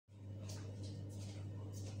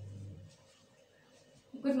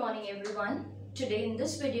Good morning everyone. Today in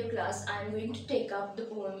this video class I am going to take up the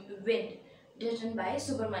poem Wind written by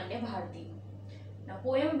Subramanya Bharati. Now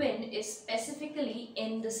poem Wind is specifically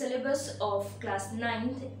in the syllabus of class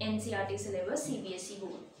 9th NCERT syllabus CBSE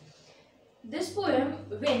board. This poem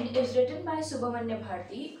Wind is written by Subramanya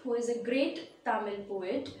Bharati, who is a great Tamil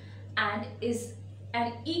poet and is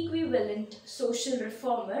an equivalent social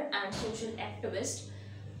reformer and social activist.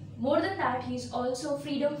 More than that, he is also a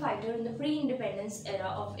freedom fighter in the pre-independence era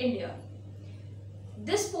of India.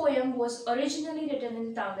 This poem was originally written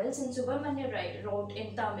in Tamil since Subramanya wrote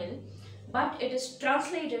in Tamil, but it is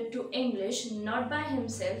translated to English not by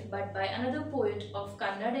himself but by another poet of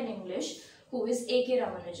Kannada and English, who is A.K.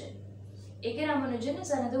 Ramanujan. A.K. Ramanujan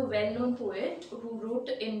is another well-known poet who wrote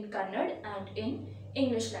in Kannada and in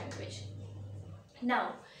English language.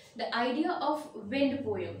 Now, the idea of wind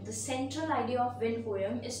poem, the central idea of wind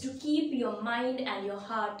poem is to keep your mind and your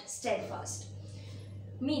heart steadfast.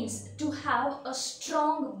 Means to have a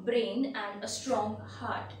strong brain and a strong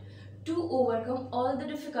heart to overcome all the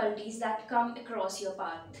difficulties that come across your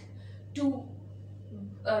path, to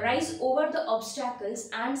rise over the obstacles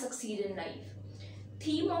and succeed in life.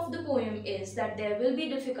 Theme of the poem is that there will be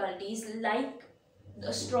difficulties like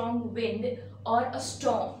a strong wind or a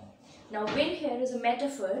storm. Now wind here is a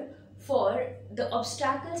metaphor for the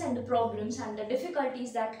obstacles and the problems and the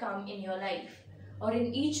difficulties that come in your life or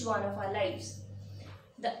in each one of our lives.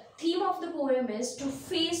 The theme of the poem is to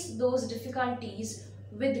face those difficulties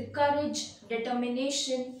with courage,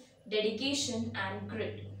 determination, dedication and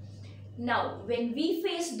grit. Now when we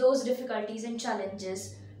face those difficulties and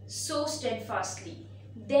challenges so steadfastly,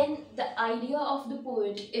 then the idea of the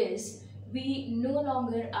poet is we no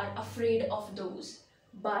longer are afraid of those,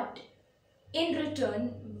 but in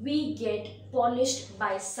return, we get polished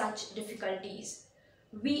by such difficulties.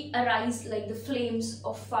 We arise like the flames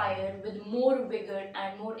of fire with more vigor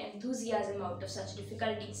and more enthusiasm out of such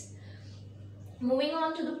difficulties. Moving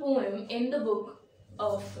on to the poem in the book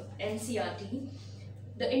of NCERT,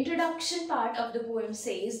 the introduction part of the poem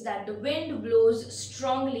says that the wind blows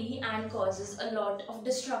strongly and causes a lot of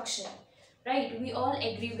destruction. Right? We all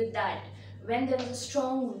agree with that. When there is a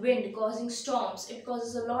strong wind causing storms, it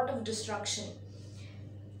causes a lot of destruction.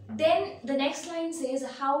 Then the next line says,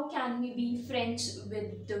 how can we be friends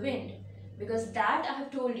with the wind? Because that I have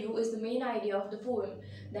told you is the main idea of the poem.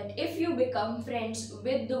 That if you become friends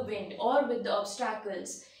with the wind or with the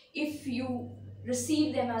obstacles, if you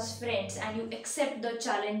receive them as friends and you accept the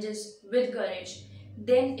challenges with courage,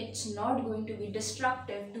 then it's not going to be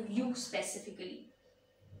destructive to you specifically.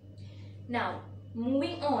 Now,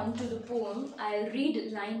 moving on to the poem, I'll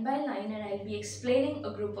read line by line and I'll be explaining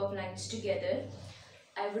a group of lines together.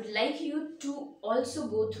 I would like you to also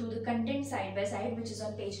go through the content side by side, which is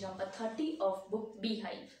on page number 30 of book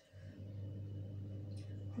Beehive.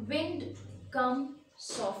 Wind, come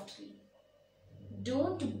softly.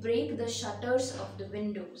 Don't break the shutters of the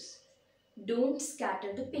windows. Don't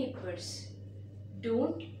scatter the papers.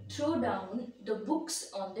 Don't throw down the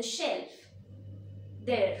books on the shelf.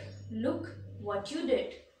 There, look what you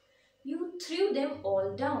did. You threw them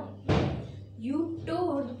all down. You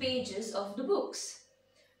tore the pages of the books.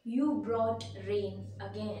 You brought rain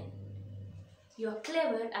again. You're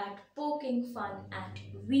clever at poking fun at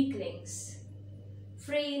weaklings.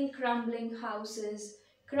 Frail crumbling houses,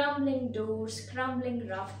 crumbling doors, crumbling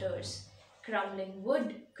rafters, crumbling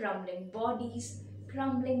wood, crumbling bodies,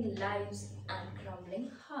 crumbling lives and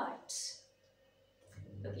crumbling hearts.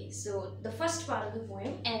 Okay, so the first part of the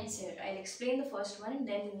poem ends here. I'll explain the first one and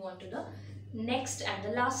then move on to the next and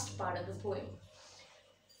the last part of the poem.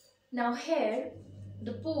 Now here,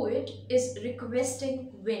 the poet is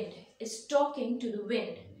requesting wind, is talking to the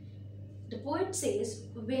wind. The poet says,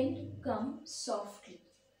 wind, come softly.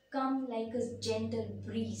 Come like a gentle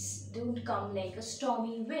breeze. Don't come like a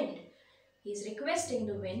stormy wind. He is requesting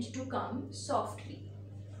the wind to come softly.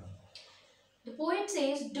 The poet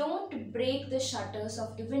says, don't break the shutters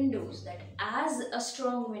of the windows. That as a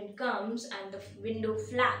strong wind comes and the window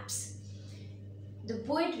flaps, the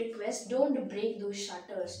poet requests, don't break those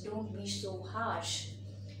shutters, don't be so harsh.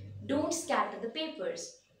 Don't scatter the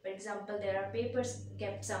papers. For example, there are papers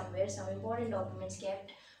kept somewhere, some important documents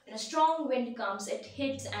kept. When a strong wind comes, it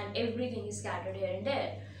hits and everything is scattered here and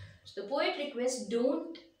there. So the poet requests,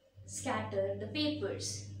 don't scatter the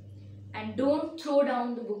papers and don't throw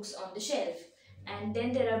down the books on the shelf. And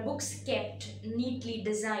then there are books kept neatly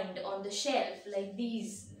designed on the shelf like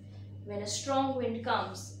these. When a strong wind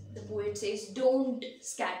comes, the poet says, don't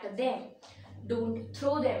scatter them, don't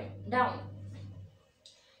throw them down.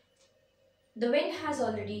 The wind has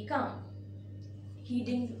already come,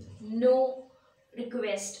 heeding no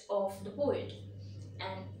request of the poet.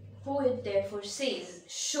 And poet therefore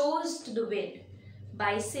shows to the wind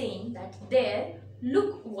by saying that there,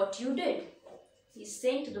 look what you did. He's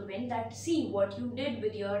saying to the wind that see what you did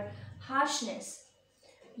with your harshness.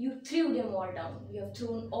 You threw them all down. You have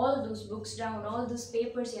thrown all those books down, all those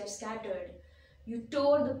papers you have scattered. You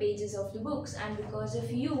tore the pages of the books, and because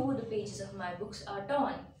of you, the pages of my books are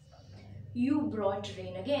torn. You brought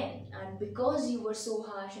rain again, and because you were so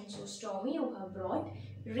harsh and so stormy, you have brought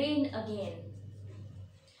rain again.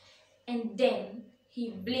 And then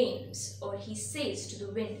he blames, or he says to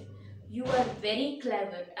the wind, you are very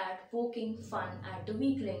clever at poking fun at the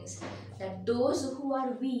weaklings, that those who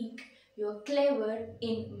are weak, you are clever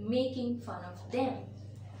in making fun of them.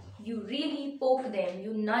 You really poke them,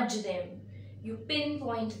 you nudge them, you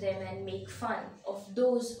pinpoint them and make fun of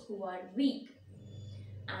those who are weak.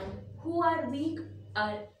 And who are weak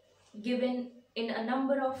are given in a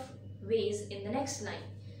number of ways in the next line.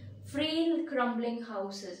 Frail crumbling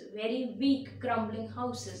houses, very weak crumbling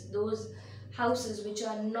houses, those houses which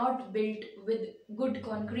are not built with good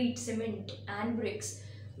concrete, cement and bricks,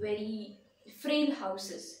 very frail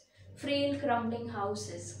houses, frail crumbling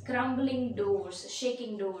houses, crumbling doors,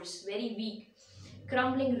 shaking doors, very weak,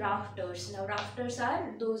 crumbling rafters. Now rafters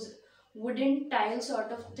are those wooden tile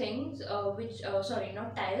sort of things, sorry,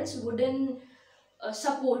 not tiles, wooden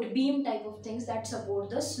support, beam type of things that support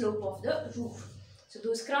the slope of the roof. So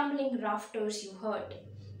those crumbling rafters you hurt,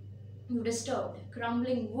 you disturbed,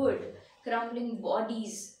 crumbling wood, crumbling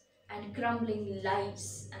bodies and crumbling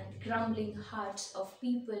lives and crumbling hearts of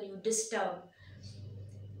people you disturbed.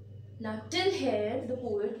 Now till here the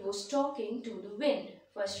poet was talking to the wind,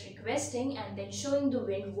 first requesting and then showing the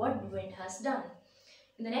wind what the wind has done.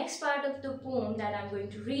 In the next part of the poem that I am going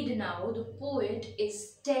to read now, the poet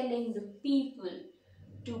is telling the people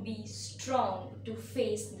to be strong to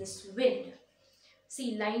face this wind.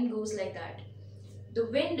 See, line goes like that. The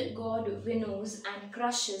wind god winnows and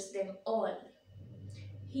crushes them all.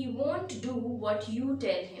 He won't do what you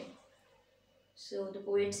tell him. So the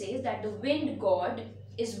poet says that the wind god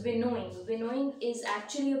is winnowing. Winnowing is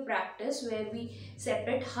actually a practice where we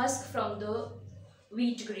separate husk from the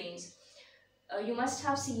wheat grains. You must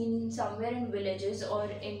have seen somewhere in villages or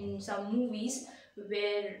in some movies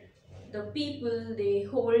where the people, they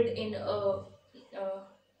hold in a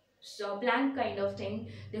plank kind of thing,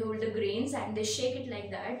 they hold the grains and they shake it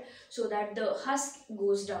like that so that the husk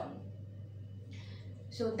goes down.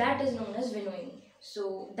 So that is known as winnowing.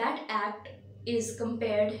 So that act is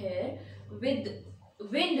compared here with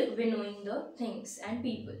wind winnowing the things and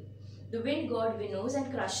people. The wind god winnows and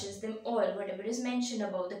crushes them all, whatever is mentioned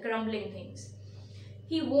about the crumbling things.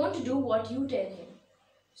 He won't do what you tell him.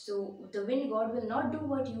 So the wind god will not do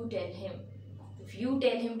what you tell him. If you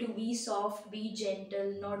tell him to be soft, be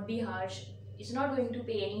gentle, not be harsh, he's not going to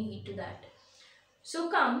pay any heed to that.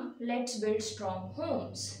 So come, let's build strong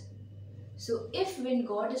homes. So if wind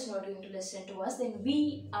god is not going to listen to us, then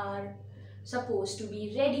we are supposed to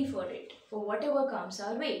be ready for it, for whatever comes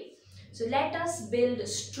our way. So let us build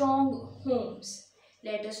strong homes.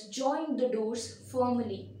 Let us join the doors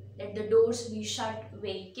firmly. Let the doors be shut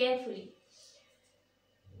very carefully.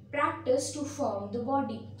 Practice to form the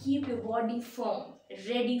body. Keep your body firm,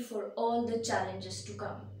 ready for all the challenges to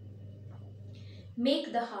come.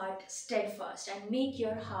 Make the heart steadfast and make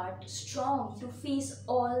your heart strong to face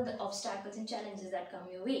all the obstacles and challenges that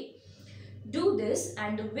come your way. Do this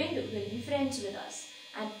and the wind will be friends with us.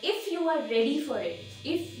 And if you are ready for it,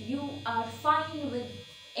 if you are fine with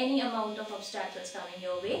any amount of obstacles coming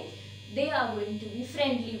your way, they are going to be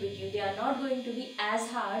friendly with you. They are not going to be as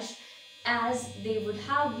harsh as they would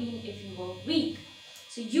have been if you were weak.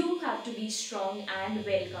 So you have to be strong and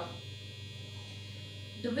welcome.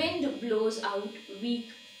 The wind blows out weak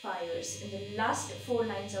fires. In the last 4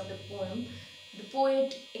 lines of the poem, the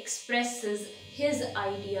poet expresses his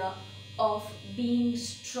idea of being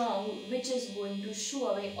strong, which is going to shoo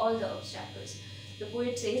away all the obstacles. The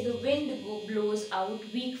poet says the wind blows out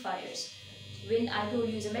weak fires. Wind, I told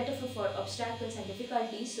you, is a metaphor for obstacles and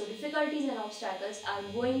difficulties. So difficulties and obstacles are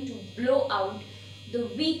going to blow out the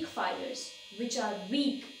weak fires, which are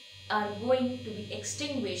weak, are going to be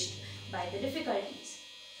extinguished by the difficulties.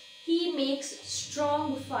 He makes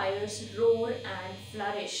strong fires roar and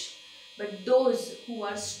flourish, but those who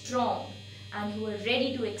are strong and who are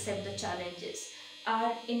ready to accept the challenges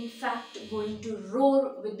are in fact going to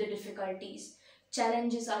roar with the difficulties.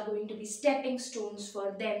 Challenges are going to be stepping stones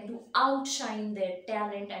for them to outshine their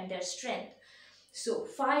talent and their strength. So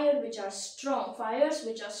fires which are strong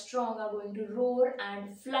are going to roar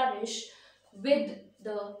and flourish with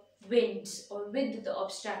the winds or with the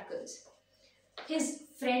obstacles. His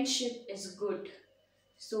friendship is good.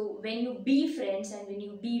 So when you be friends and when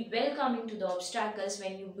you be welcoming to the obstacles,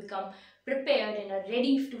 when you become prepared and are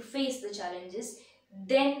ready to face the challenges,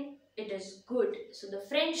 then it is good. So the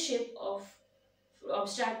friendship of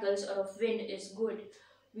obstacles or of wind is good.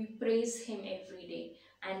 We praise him every day,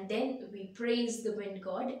 and then we praise the wind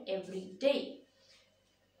god every day.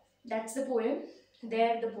 That's the poem.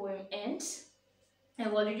 There the poem ends.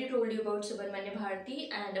 I've already told you about Subramanya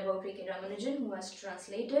Bharati and about A.K. Ramanujan, who has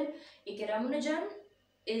translated. A.K. Ramanujan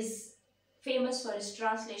is famous for his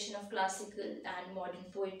translation of classical and modern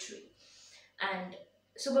poetry. And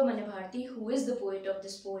Subramanya Bharati, who is the poet of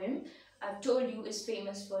this poem, I've told you is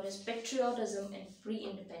famous for his patriotism in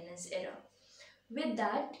pre-independence era. With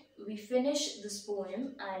that, we finish this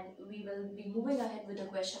poem and we will be moving ahead with the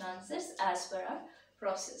question answers as per our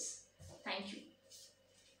process. Thank you.